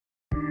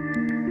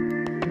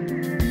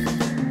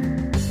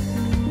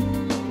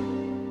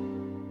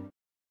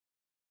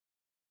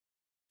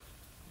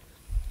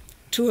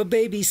To a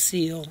baby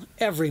seal,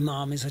 every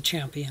mom is a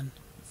champion.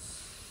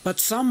 But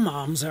some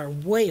moms are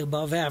way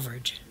above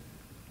average.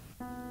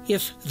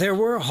 If there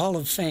were a Hall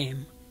of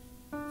Fame,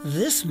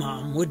 this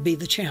mom would be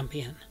the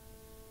champion.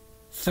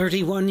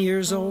 31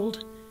 years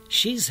old,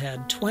 she's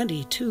had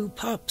 22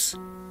 pups.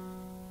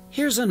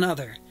 Here's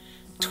another,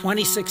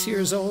 26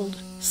 years old,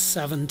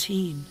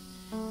 17.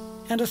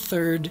 And a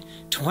third,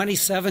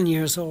 27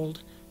 years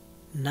old,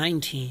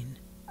 19.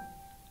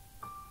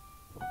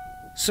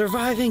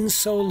 Surviving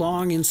so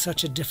long in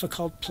such a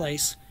difficult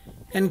place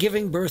and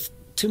giving birth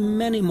to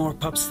many more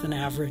pups than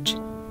average,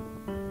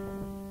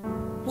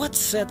 what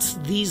sets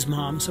these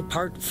moms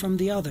apart from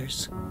the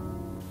others?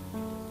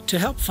 To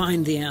help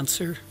find the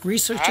answer,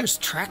 researchers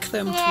track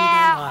them through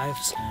their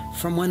lives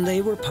from when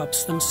they were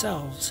pups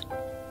themselves.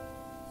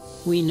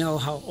 We know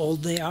how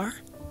old they are,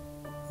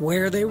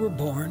 where they were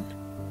born,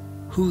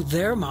 who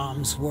their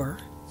moms were,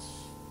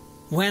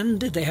 when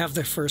did they have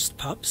their first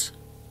pups,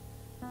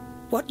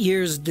 what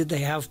years did they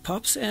have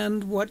pups,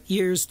 and what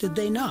years did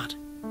they not?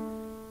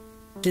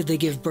 Did they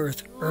give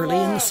birth early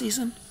in the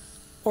season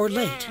or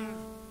late?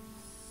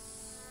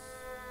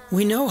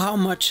 We know how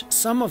much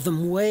some of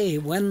them weigh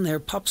when their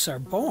pups are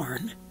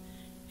born,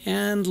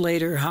 and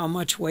later how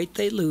much weight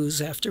they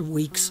lose after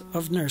weeks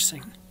of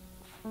nursing.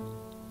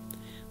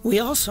 We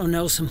also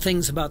know some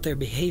things about their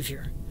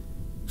behavior.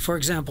 For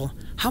example,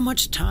 how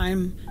much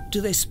time do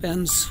they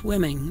spend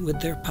swimming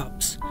with their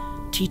pups,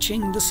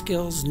 teaching the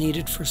skills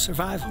needed for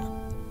survival?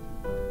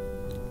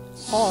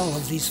 All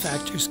of these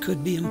factors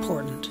could be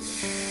important.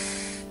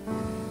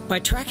 By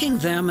tracking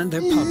them and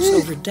their pups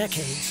over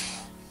decades,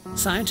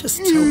 scientists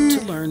hope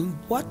to learn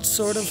what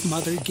sort of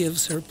mother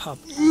gives her pup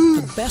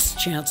the best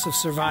chance of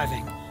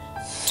surviving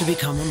to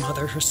become a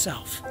mother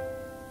herself.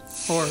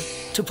 Or,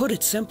 to put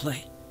it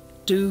simply,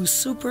 do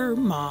super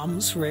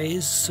moms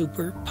raise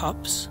super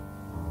pups?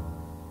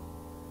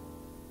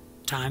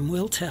 Time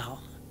will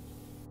tell.